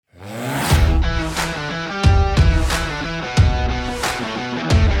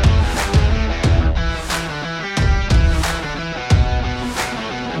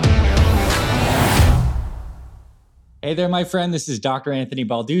Hey there, my friend. This is Dr. Anthony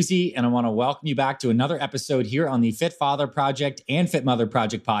Balduzzi, and I want to welcome you back to another episode here on the Fit Father Project and Fit Mother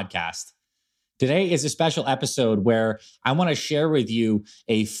Project podcast. Today is a special episode where I want to share with you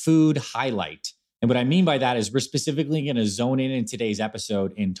a food highlight. And what I mean by that is we're specifically going to zone in today's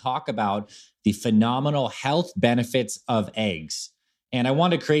episode and talk about the phenomenal health benefits of eggs. And I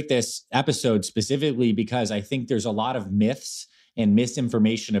want to create this episode specifically because I think there's a lot of myths and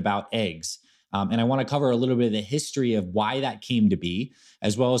misinformation about eggs. And I want to cover a little bit of the history of why that came to be,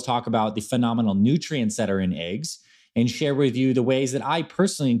 as well as talk about the phenomenal nutrients that are in eggs and share with you the ways that I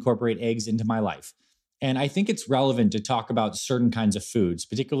personally incorporate eggs into my life. And I think it's relevant to talk about certain kinds of foods,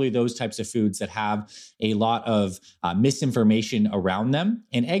 particularly those types of foods that have a lot of misinformation around them.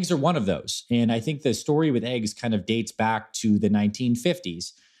 And eggs are one of those. And I think the story with eggs kind of dates back to the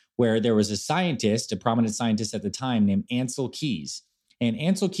 1950s, where there was a scientist, a prominent scientist at the time named Ancel Keys. And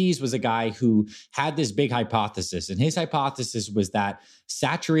Ancel Keys was a guy who had this big hypothesis. And his hypothesis was that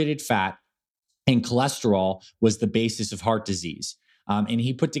saturated fat and cholesterol was the basis of heart disease. And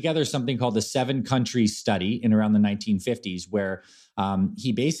he put together something called the 7-country study in around the 1950s, where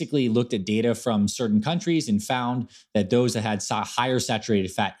he basically looked at data from certain countries and found that those that had higher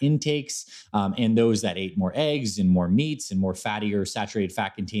saturated fat intakes and those that ate more eggs and more meats and more fatty or saturated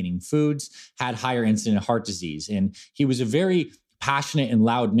fat containing foods had higher incidence of heart disease. And he was a very passionate and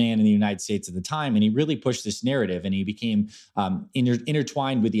loud man in the United States at the time. And he really pushed this narrative, and he became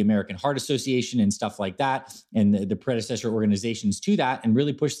intertwined with the American Heart Association and stuff like that, and the predecessor organizations to that, and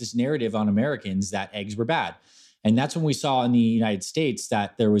really pushed this narrative on Americans that eggs were bad. And that's when we saw in the United States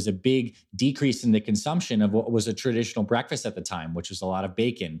that there was a big decrease in the consumption of what was a traditional breakfast at the time, which was a lot of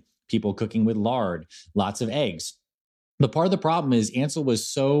bacon, people cooking with lard, lots of eggs. But part of the problem is Ancel was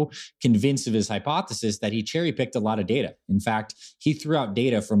so convinced of his hypothesis that he cherry-picked a lot of data. In fact, he threw out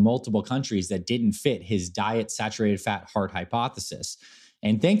data from multiple countries that didn't fit his diet saturated fat heart hypothesis.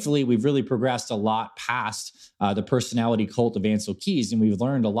 And thankfully, we've really progressed a lot past the personality cult of Ancel Keys, and we've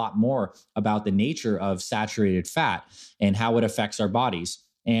learned a lot more about the nature of saturated fat and how it affects our bodies.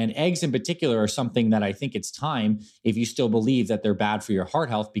 And eggs in particular are something that I think it's time, if you still believe that they're bad for your heart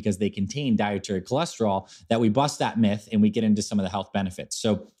health because they contain dietary cholesterol, that we bust that myth and we get into some of the health benefits.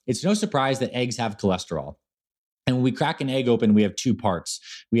 So it's no surprise that eggs have cholesterol. And when we crack an egg open, we have two parts.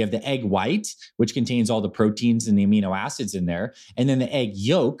 We have the egg white, which contains all the proteins and the amino acids in there. And then the egg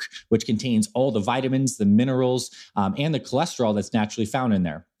yolk, which contains all the vitamins, the minerals, and the cholesterol that's naturally found in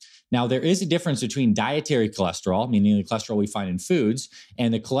there. Now, there is a difference between dietary cholesterol, meaning the cholesterol we find in foods,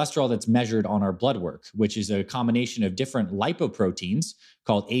 and the cholesterol that's measured on our blood work, which is a combination of different lipoproteins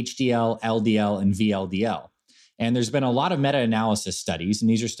called HDL, LDL, and VLDL. And there's been a lot of meta-analysis studies, and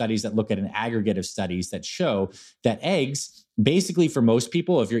these are studies that look at an aggregate of studies that show that eggs, basically for most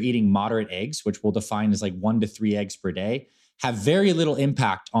people, if you're eating moderate eggs, which we'll define as like 1 to 3 eggs per day, have very little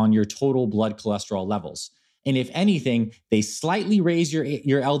impact on your total blood cholesterol levels. And if anything, they slightly raise your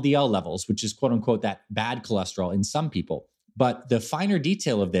LDL levels, which is quote unquote that bad cholesterol in some people. But the finer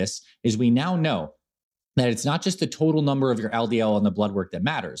detail of this is we now know that it's not just the total number of your LDL on the blood work that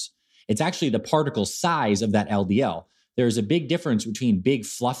matters. It's actually the particle size of that LDL. There's a big difference between big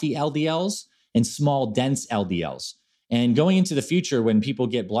fluffy LDLs and small dense LDLs. And going into the future, when people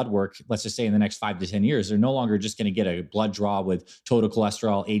get blood work, let's just say in the next 5 to 10 years, they're no longer just going to get a blood draw with total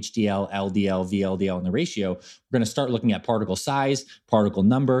cholesterol, HDL, LDL, VLDL, and the ratio. We're going to start looking at particle size, particle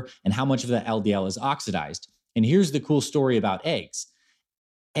number, and how much of that LDL is oxidized. And here's the cool story about eggs.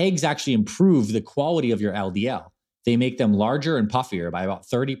 Eggs actually improve the quality of your LDL. They make them larger and puffier by about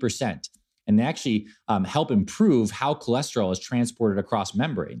 30%. And they actually help improve how cholesterol is transported across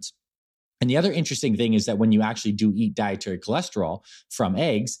membranes. And the other interesting thing is that when you actually do eat dietary cholesterol from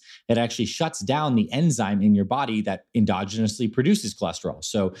eggs, it actually shuts down the enzyme in your body that endogenously produces cholesterol.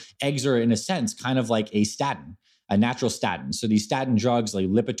 So eggs are, in a sense, kind of like a statin, a natural statin. So these statin drugs, like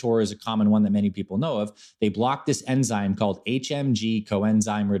Lipitor is a common one that many people know of. They block this enzyme called HMG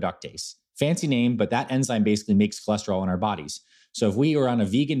coenzyme reductase. Fancy name, but that enzyme basically makes cholesterol in our bodies. So if we were on a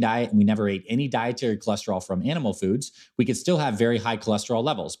vegan diet and we never ate any dietary cholesterol from animal foods, we could still have very high cholesterol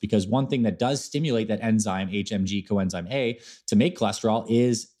levels, because one thing that does stimulate that enzyme, HMG coenzyme A, to make cholesterol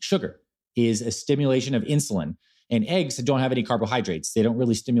is sugar, is a stimulation of insulin. And eggs don't have any carbohydrates. They don't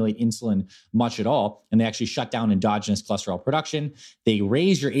really stimulate insulin much at all. And they actually shut down endogenous cholesterol production. They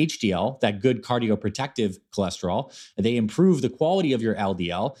raise your HDL, that good cardioprotective cholesterol. They improve the quality of your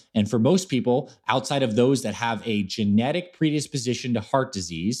LDL. And for most people, outside of those that have a genetic predisposition to heart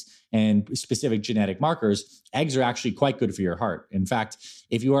disease and specific genetic markers, eggs are actually quite good for your heart. In fact,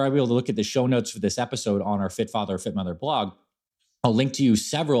 if you are able to look at the show notes for this episode on our Fit Father, Fit Mother blog, I'll link to you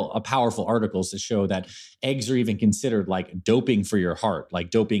several powerful articles that show that eggs are even considered like doping for your heart, like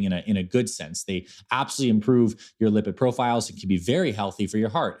doping in a good sense. They absolutely improve your lipid profiles and can be very healthy for your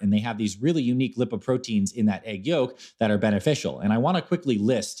heart. And they have these really unique lipoproteins in that egg yolk that are beneficial. And I want to quickly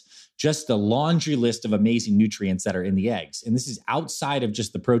list just the laundry list of amazing nutrients that are in the eggs. And this is outside of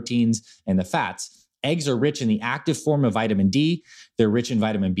just the proteins and the fats. Eggs are rich in the active form of vitamin D. They're rich in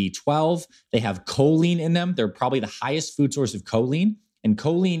vitamin B12. They have choline in them. They're probably the highest food source of choline. And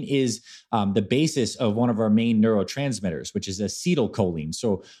choline is the basis of one of our main neurotransmitters, which is acetylcholine.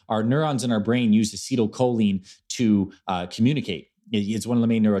 So our neurons in our brain use acetylcholine to communicate. It's one of the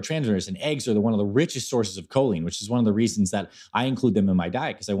main neurotransmitters, and eggs are one of the richest sources of choline, which is one of the reasons that I include them in my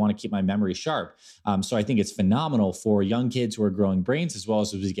diet because I want to keep my memory sharp. So I think it's phenomenal for young kids who are growing brains as well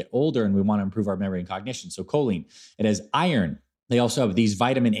as we get older and we want to improve our memory and cognition. So choline. It has iron. They also have these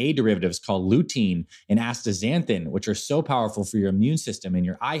vitamin A derivatives called lutein and astaxanthin, which are so powerful for your immune system and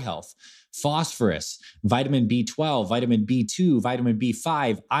your eye health. Phosphorus, vitamin B12, vitamin B2, vitamin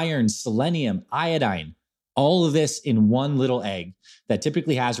B5, iron, selenium, iodine. All of this in one little egg that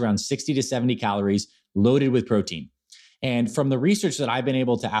typically has around 60 to 70 calories loaded with protein. And from the research that I've been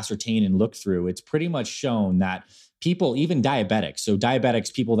able to ascertain and look through, it's pretty much shown that people, even diabetics, so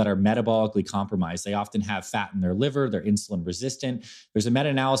diabetics, people that are metabolically compromised, they often have fat in their liver, they're insulin resistant. There's a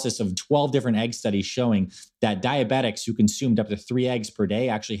meta-analysis of 12 different egg studies showing that diabetics who consumed up to 3 eggs per day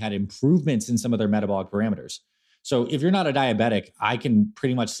actually had improvements in some of their metabolic parameters. So if you're not a diabetic, I can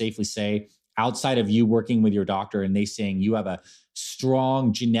pretty much safely say, outside of you working with your doctor and they saying you have a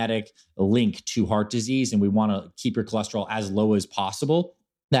strong genetic link to heart disease and we want to keep your cholesterol as low as possible,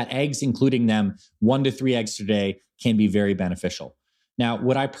 that eggs, including them 1 to 3 eggs a day, can be very beneficial. Now,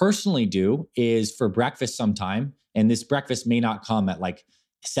 what I personally do is for breakfast sometime, and this breakfast may not come at like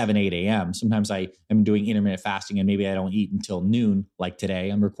 7, 8 a.m. Sometimes I am doing intermittent fasting and maybe I don't eat until noon, like today.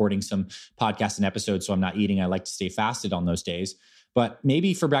 I'm recording some podcasts and episodes, so I'm not eating. I like to stay fasted on those days. But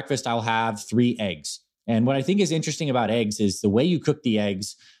maybe for breakfast, I'll have 3 eggs. And what I think is interesting about eggs is the way you cook the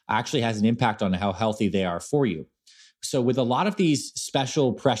eggs actually has an impact on how healthy they are for you. So with a lot of these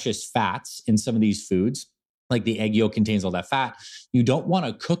special precious fats in some of these foods, like the egg yolk contains all that fat, you don't want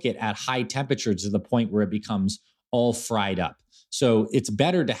to cook it at high temperatures to the point where it becomes all fried up. So it's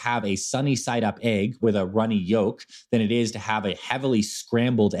better to have a sunny side up egg with a runny yolk than it is to have a heavily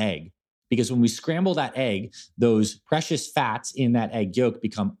scrambled egg. Because when we scramble that egg, those precious fats in that egg yolk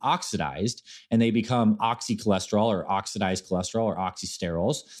become oxidized and they become oxycholesterol or oxidized cholesterol or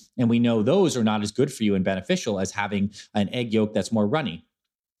oxysterols. And we know those are not as good for you and beneficial as having an egg yolk that's more runny.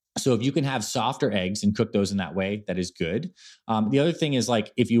 So if you can have softer eggs and cook those in that way, that is good. The other thing is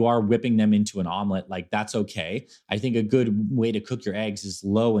like if you are whipping them into an omelet, like that's okay. I think a good way to cook your eggs is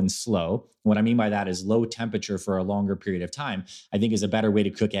low and slow. What I mean by that is low temperature for a longer period of time, I think is a better way to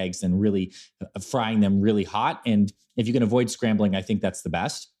cook eggs than really frying them really hot. And if you can avoid scrambling, I think that's the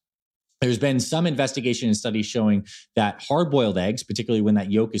best. There's been some investigation and studies showing that hard-boiled eggs, particularly when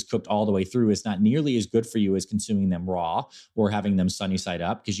that yolk is cooked all the way through, is not nearly as good for you as consuming them raw or having them sunny side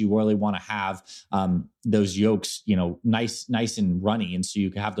up, because you really want to have those yolks, nice and runny, and so you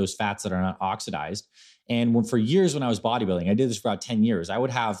can have those fats that are not oxidized. And for years when I was bodybuilding, I did this for about 10 years. I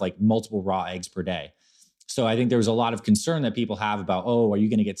would have like multiple raw eggs per day. So I think there was a lot of concern that people have about, oh, are you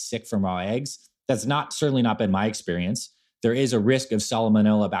going to get sick from raw eggs? That's certainly not been my experience. There is a risk of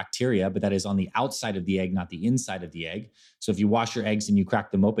salmonella bacteria, but that is on the outside of the egg, not the inside of the egg. So if you wash your eggs and you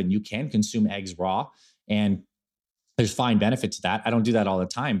crack them open, you can consume eggs raw, and there's fine benefit to that. I don't do that all the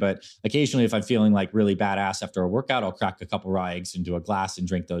time, but occasionally if I'm feeling like really badass after a workout, I'll crack a couple raw eggs into a glass and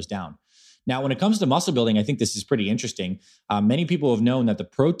drink those down. Now, when it comes to muscle building, I think this is pretty interesting. Many people have known that the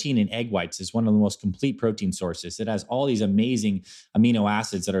protein in egg whites is one of the most complete protein sources. It has all these amazing amino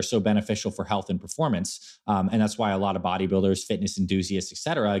acids that are so beneficial for health and performance. And that's why a lot of bodybuilders, fitness enthusiasts, et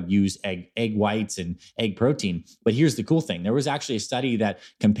cetera, use egg whites and egg protein. But here's the cool thing. There was actually a study that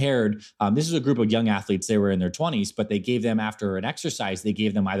compared, this is a group of young athletes, they were in their 20s, but they gave them, after an exercise, they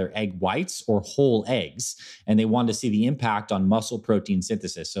gave them either egg whites or whole eggs. And they wanted to see the impact on muscle protein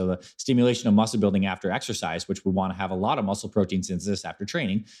synthesis. So the stimulation of muscle building after exercise, which we want to have a lot of muscle protein synthesis after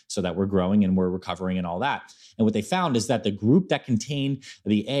training so that we're growing and we're recovering and all that. And what they found is that the group that contained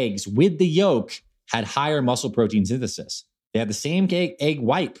the eggs with the yolk had higher muscle protein synthesis. They had the same egg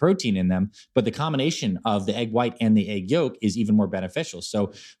white protein in them, but the combination of the egg white and the egg yolk is even more beneficial.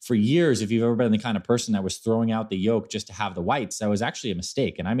 So for years, if you've ever been the kind of person that was throwing out the yolk just to have the whites, that was actually a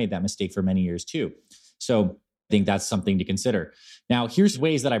mistake. And I made that mistake for many years too. So I think that's something to consider. Now, here's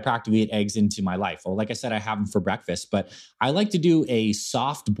ways that I practically eat eggs into my life. Well, like I said, I have them for breakfast, but I like to do a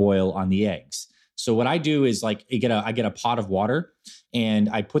soft boil on the eggs. So what I do is like I get a pot of water and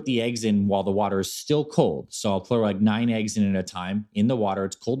I put the eggs in while the water is still cold. So I'll throw like 9 eggs in at a time in the water.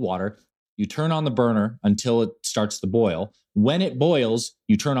 It's cold water. You turn on the burner until it starts to boil. When it boils,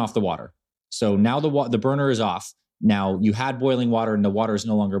 you turn off the water. So now the burner is off. Now you had boiling water and the water is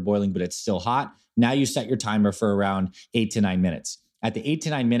no longer boiling, but it's still hot. Now you set your timer for around 8 to 9 minutes. At the 8 to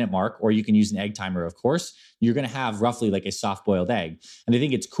 9 minute mark, or you can use an egg timer, of course, you're going to have roughly like a soft boiled egg. And I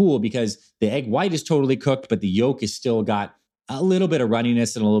think it's cool because the egg white is totally cooked, but the yolk is still got a little bit of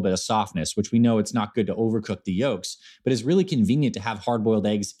runniness and a little bit of softness, which we know it's not good to overcook the yolks, but it's really convenient to have hard boiled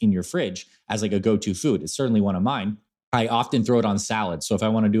eggs in your fridge as like a go-to food. It's certainly one of mine. I often throw it on salad. So if I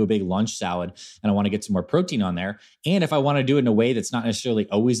want to do a big lunch salad and I want to get some more protein on there, and if I want to do it in a way that's not necessarily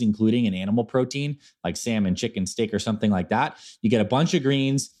always including an animal protein, like salmon, chicken, steak, or something like that, you get a bunch of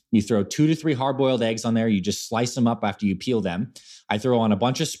greens, you throw 2 to 3 hard-boiled eggs on there, you just slice them up after you peel them. I throw on a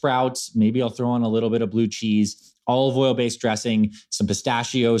bunch of sprouts, maybe I'll throw on a little bit of blue cheese, olive oil-based dressing, some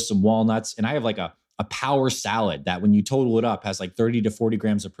pistachios, some walnuts, and I have like a power salad that when you total it up has like 30 to 40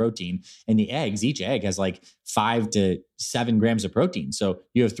 grams of protein, and the eggs, each egg has like 5 to 7 grams of protein. So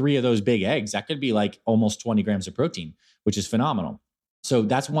you have 3 of those big eggs, that could be like almost 20 grams of protein, which is phenomenal. So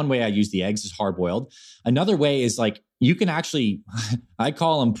that's one way I use the eggs, is hard boiled. Another way is like, you can actually, I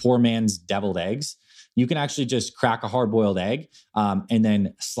call them poor man's deviled eggs. You can actually just crack a hard boiled egg and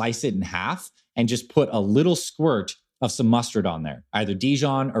then slice it in half and just put a little squirt of some mustard on there, either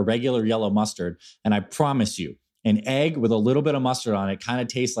Dijon or regular yellow mustard. And I promise you, an egg with a little bit of mustard on it kind of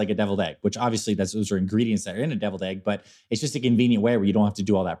tastes like a deviled egg, which obviously those are ingredients that are in a deviled egg, but it's just a convenient way where you don't have to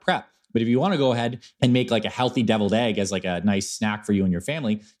do all that prep. But if you want to go ahead and make like a healthy deviled egg as like a nice snack for you and your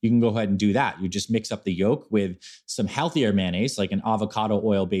family, you can go ahead and do that. You just mix up the yolk with some healthier mayonnaise, like an avocado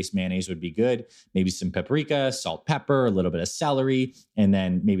oil-based mayonnaise would be good. Maybe some paprika, salt, pepper, a little bit of celery, and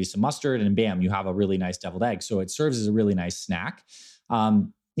then maybe some mustard, and bam, you have a really nice deviled egg. So it serves as a really nice snack.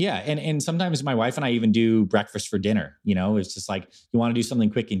 Yeah. And sometimes my wife and I even do breakfast for dinner. You know, it's just like, you want to do something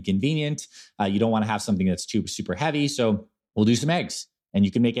quick and convenient. You don't want to have something that's too super heavy. So we'll do some eggs. And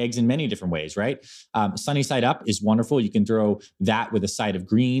you can make eggs in many different ways, right? Sunny side up is wonderful. You can throw that with a side of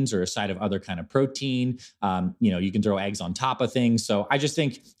greens or a side of other kind of protein. You can throw eggs on top of things. So I just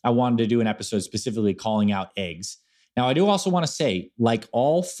think I wanted to do an episode specifically calling out eggs. Now, I do also want to say, like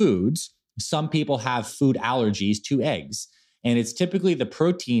all foods, some people have food allergies to eggs. And it's typically the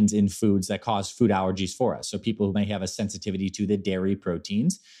proteins in foods that cause food allergies for us. So people who may have a sensitivity to the dairy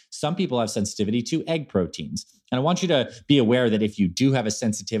proteins. Some people have sensitivity to egg proteins. And I want you to be aware that if you do have a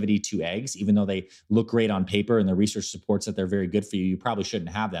sensitivity to eggs, even though they look great on paper and the research supports that they're very good for you, you probably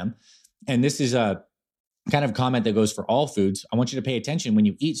shouldn't have them. And this is a kind of comment that goes for all foods. I want you to pay attention when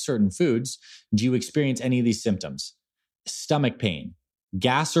you eat certain foods. Do you experience any of these symptoms? Stomach pain,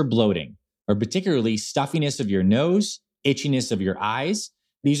 gas or bloating, or particularly stuffiness of your nose, itchiness of your eyes.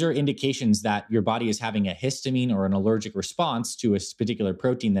 These are indications that your body is having a histamine or an allergic response to a particular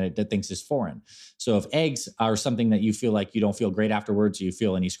protein that it thinks is foreign. So if eggs are something that you feel like you don't feel great afterwards, you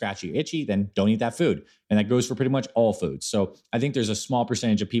feel any scratchy or itchy, then don't eat that food. And that goes for pretty much all foods. So I think there's a small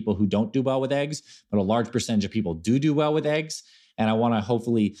percentage of people who don't do well with eggs, but a large percentage of people do well with eggs. And I want to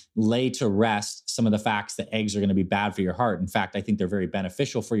hopefully lay to rest some of the facts that eggs are going to be bad for your heart. In fact, I think they're very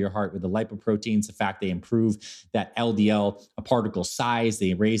beneficial for your heart with the lipoproteins. The fact they improve that LDL particle size,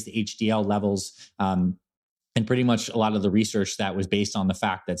 they raise the HDL levels. And pretty much a lot of the research that was based on the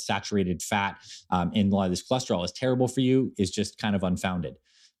fact that saturated fat and a lot of this cholesterol is terrible for you is just kind of unfounded.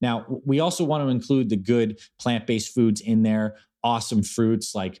 Now, we also want to include the good plant-based foods in there. Awesome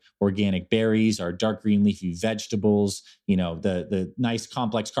fruits like organic berries, our dark green leafy vegetables, the nice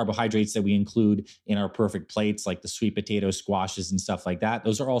complex carbohydrates that we include in our perfect plates, like the sweet potato squashes and stuff like that.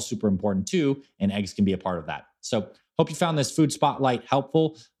 Those are all super important too, and eggs can be a part of that. So hope you found this food spotlight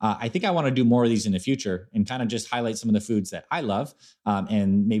helpful. I think I want to do more of these in the future and kind of just highlight some of the foods that I love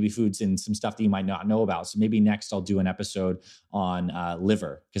and maybe foods and some stuff that you might not know about. So maybe next I'll do an episode on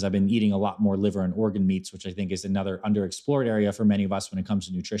liver, because I've been eating a lot more liver and organ meats, which I think is another underexplored area for many of us when it comes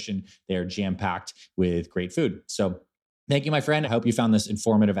to nutrition. They are jam-packed with great food. So thank you, my friend. I hope you found this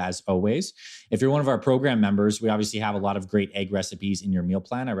informative as always. If you're one of our program members, we obviously have a lot of great egg recipes in your meal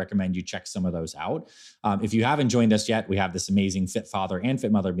plan. I recommend you check some of those out. If you haven't joined us yet, we have this amazing Fit Father and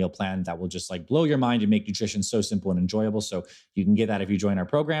Fit Mother meal plan that will just like blow your mind and make nutrition so simple and enjoyable. So you can get that if you join our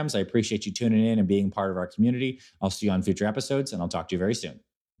programs. I appreciate you tuning in and being part of our community. I'll see you on future episodes, and I'll talk to you very soon.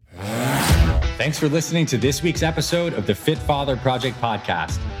 Thanks for listening to this week's episode of the Fit Father Project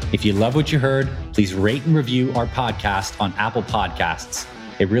podcast. If you love what you heard, please rate and review our podcast on Apple Podcasts.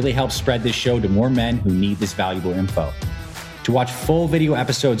 It really helps spread this show to more men who need this valuable info. To watch full video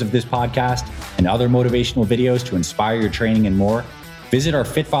episodes of this podcast and other motivational videos to inspire your training and more, visit our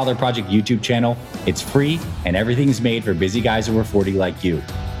Fit Father Project YouTube channel. It's free and everything's made for busy guys over 40 like you.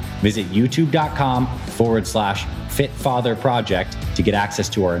 Visit youtube.com/Fit Father Project to get access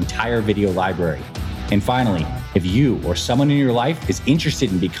to our entire video library. And finally, if you or someone in your life is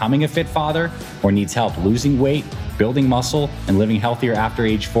interested in becoming a fit father or needs help losing weight, building muscle, and living healthier after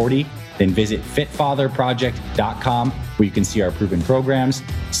age 40, then visit fitfatherproject.com, where you can see our proven programs,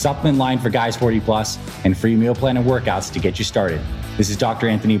 supplement line for guys 40 plus, and free meal plan and workouts to get you started. This is Dr.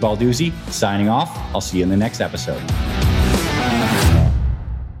 Anthony Balduzzi signing off. I'll see you in the next episode.